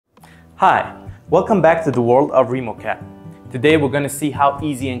Hi, welcome back to the world of Remocapp. Today we're going to see how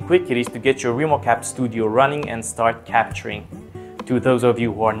easy and quick it is to get your Remocapp studio running and start capturing. To those of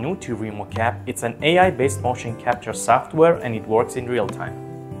you who are new to Remocapp, it's an AI-based motion capture software and it works in real time.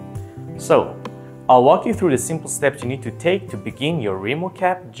 So, I'll walk you through the simple steps you need to take to begin your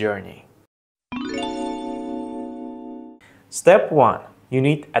Remocapp journey. Step 1. You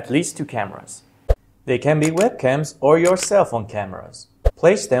need at least 2 cameras. They can be webcams or your cell phone cameras.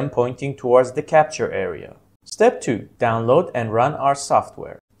 Place them pointing towards the capture area. Step 2. Download and run our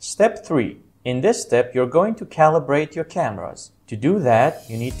software. Step 3. In this step, you're going to calibrate your cameras. To do that,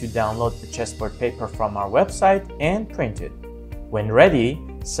 you need to download the chessboard paper from our website and print it. When ready,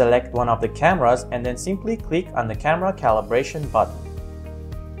 select one of the cameras and then simply click on the camera calibration button.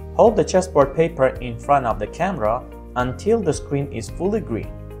 Hold the chessboard paper in front of the camera until the screen is fully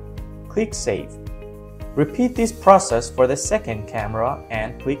green. Click Save. Repeat this process for the second camera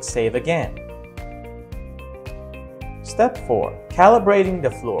and click Save again. Step 4. Calibrating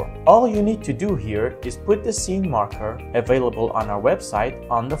the floor. All you need to do here is put the scene marker available on our website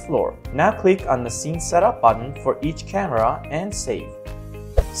on the floor. Now click on the Scene Setup button for each camera and save.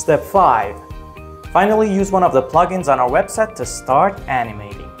 Step 5. Finally, use one of the plugins on our website to start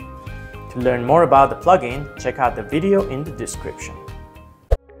animating. To learn more about the plugin, check out the video in the description.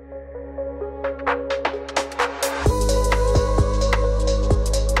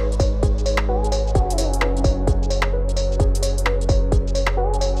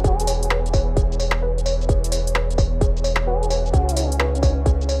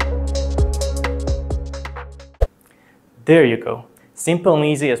 There you go. Simple and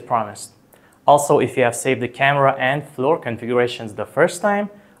easy as promised. Also, if you have saved the camera and floor configurations the first time,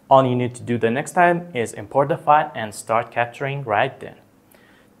 all you need to do the next time is import the file and start capturing right then.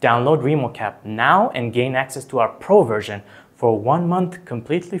 Download Remocapp now and gain access to our Pro version for 1 month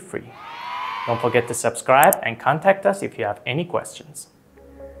completely free. Don't forget to subscribe and contact us if you have any questions.